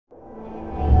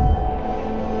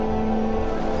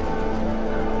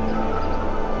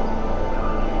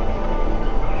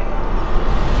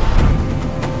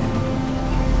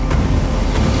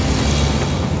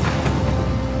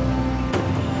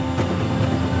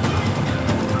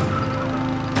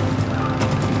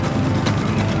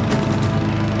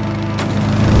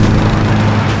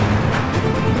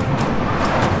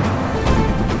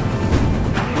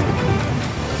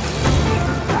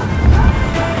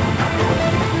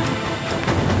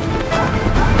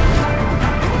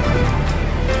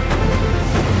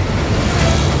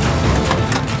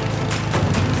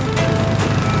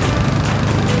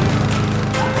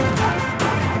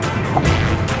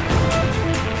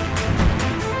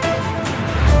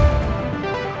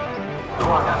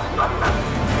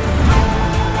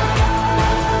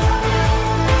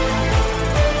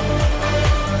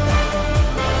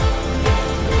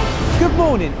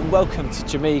welcome to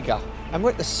Jamega. And we're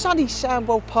at the sunny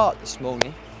Sandwell Park this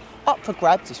morning. Up for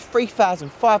grabs is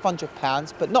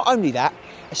 £3,500, but not only that,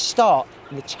 a start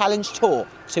in the Challenge Tour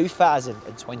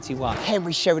 2021.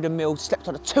 Henry Sheridan Mills slept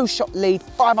on a 2-shot lead,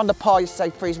 5 under par yesterday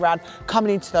for his round,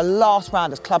 coming into the last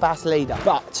round as clubhouse leader.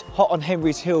 But hot on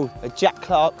Henry's hill are Jack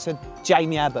Clarkson,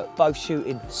 Jamie Abbott, both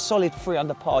shooting solid 3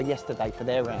 under par yesterday for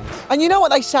their rounds. And you know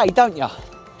what they say, don't you?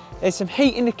 There's some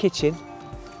heat in the kitchen,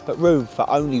 but room for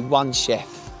only one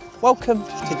chef. Welcome to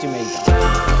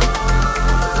Jamega.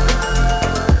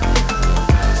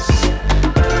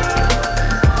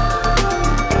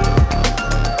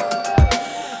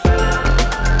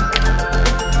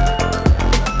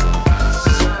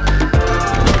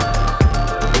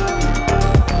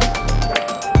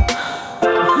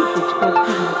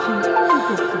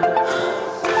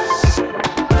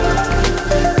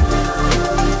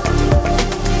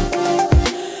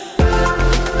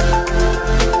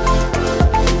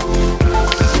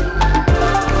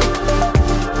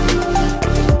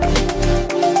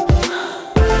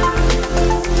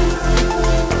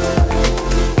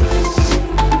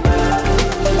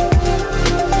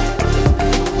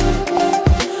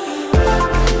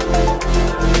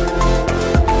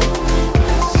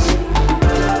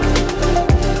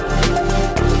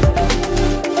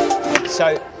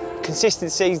 So,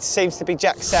 consistency seems to be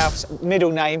Jack South's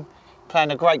middle name, playing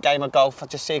a great game of golf. I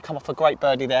just see you come off a great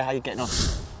birdie there. How are you getting on?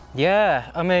 Yeah,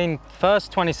 I mean,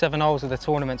 first 27 holes of the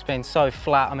tournament's been so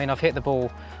flat. I mean, I've hit the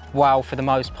ball well for the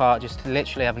most part, just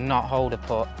literally have not hold a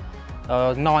putt.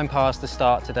 9 past the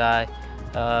start today,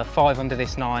 5 under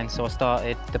this 9, so I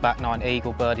started the back 9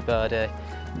 eagle, birdie,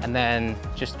 and then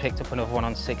just picked up another one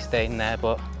on 16 there,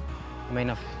 but I mean,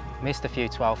 I've missed a few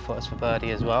 12-footers for birdie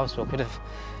as well, so I could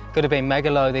have been mega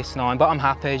low this 9, but I'm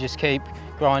happy, just keep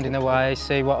grinding away,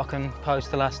 see what I can post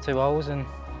the last 2 holes, and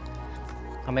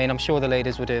I mean, I'm sure the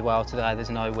leaders will do well today.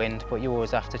 There's no wind, but you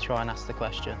always have to try and ask the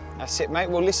question. That's it, mate.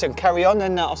 Well, listen, carry on,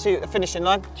 and I'll see you at the finishing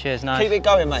line. Cheers, mate. Keep it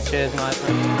going, mate. Cheers, mate.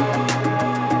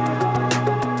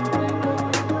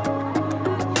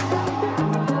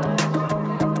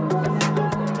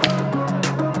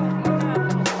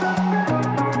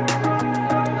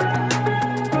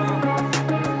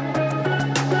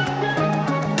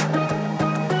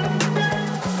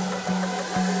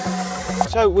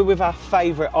 So we're with our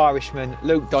favourite Irishman,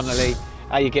 Luke Donnelly.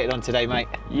 How are you getting on today, mate?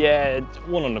 Yeah,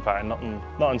 1 under par,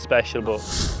 nothing special, but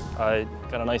I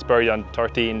got a nice birdie on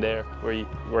 13 there,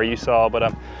 where you saw. But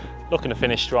I'm looking to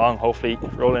finish strong. Hopefully,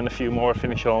 roll in a few more,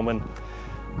 finish home, and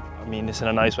I mean this in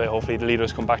a nice way. Hopefully, the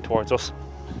leaders come back towards us.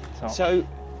 So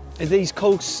are these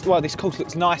courses? Well, this course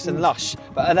looks nice and lush,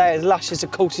 but are they as lush as the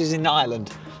courses in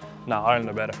Ireland? No, Ireland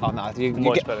are better. Oh no, you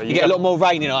get a lot more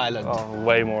rain in Ireland. Oh,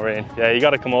 way more rain. Yeah, you got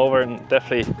to come over and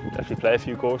definitely play a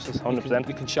few courses, 100%.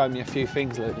 You can show me a few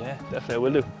things, Luke. Yeah, definitely, I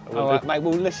will do. All right, mate,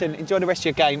 well listen, enjoy the rest of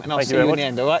your game and I'll see you in the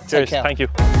end, all right? Take care. Thank you.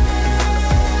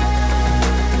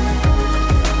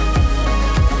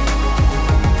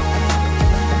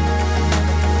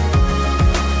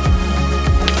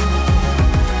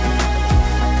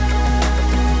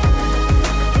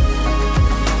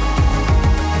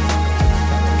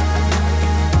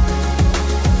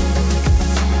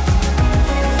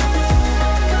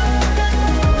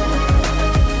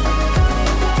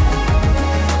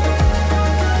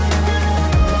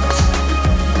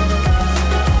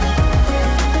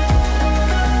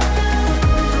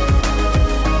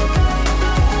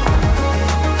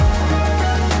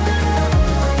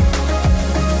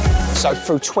 So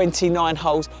through 29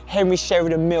 holes, Henry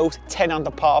Sheridan Mills, 10 under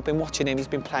par. I've been watching him, he's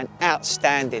been playing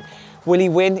outstanding. Will he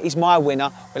win? He's my winner.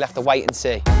 We'll have to wait and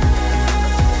see.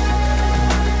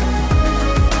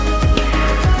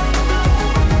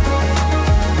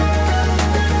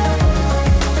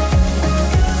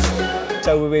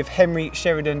 So we're with Henry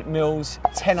Sheridan Mills,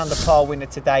 10 under par winner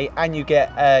today, and you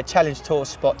get a Challenge Tour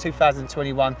spot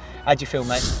 2021. How do you feel,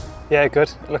 mate? Yeah,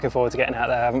 good. Looking forward to getting out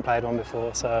there. I haven't played one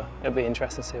before, so it'll be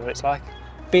interesting to see what it's like.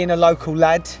 Being a local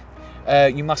lad,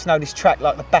 you must know this track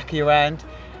like the back of your hand.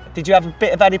 Did you have a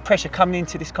bit of added pressure coming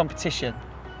into this competition?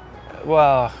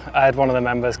 Well, I had one of the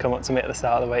members come up to me at the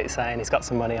start of the week saying he's got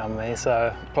some money on me,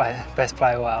 so best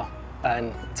play well, and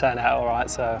it turned out all right.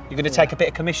 So you're going to take a bit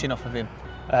of commission off of him?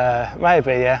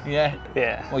 Maybe, yeah.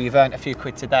 Yeah. Well, you've earned a few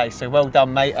quid today, so well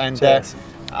done, mate, and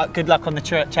good luck on the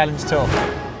Challenge Tour.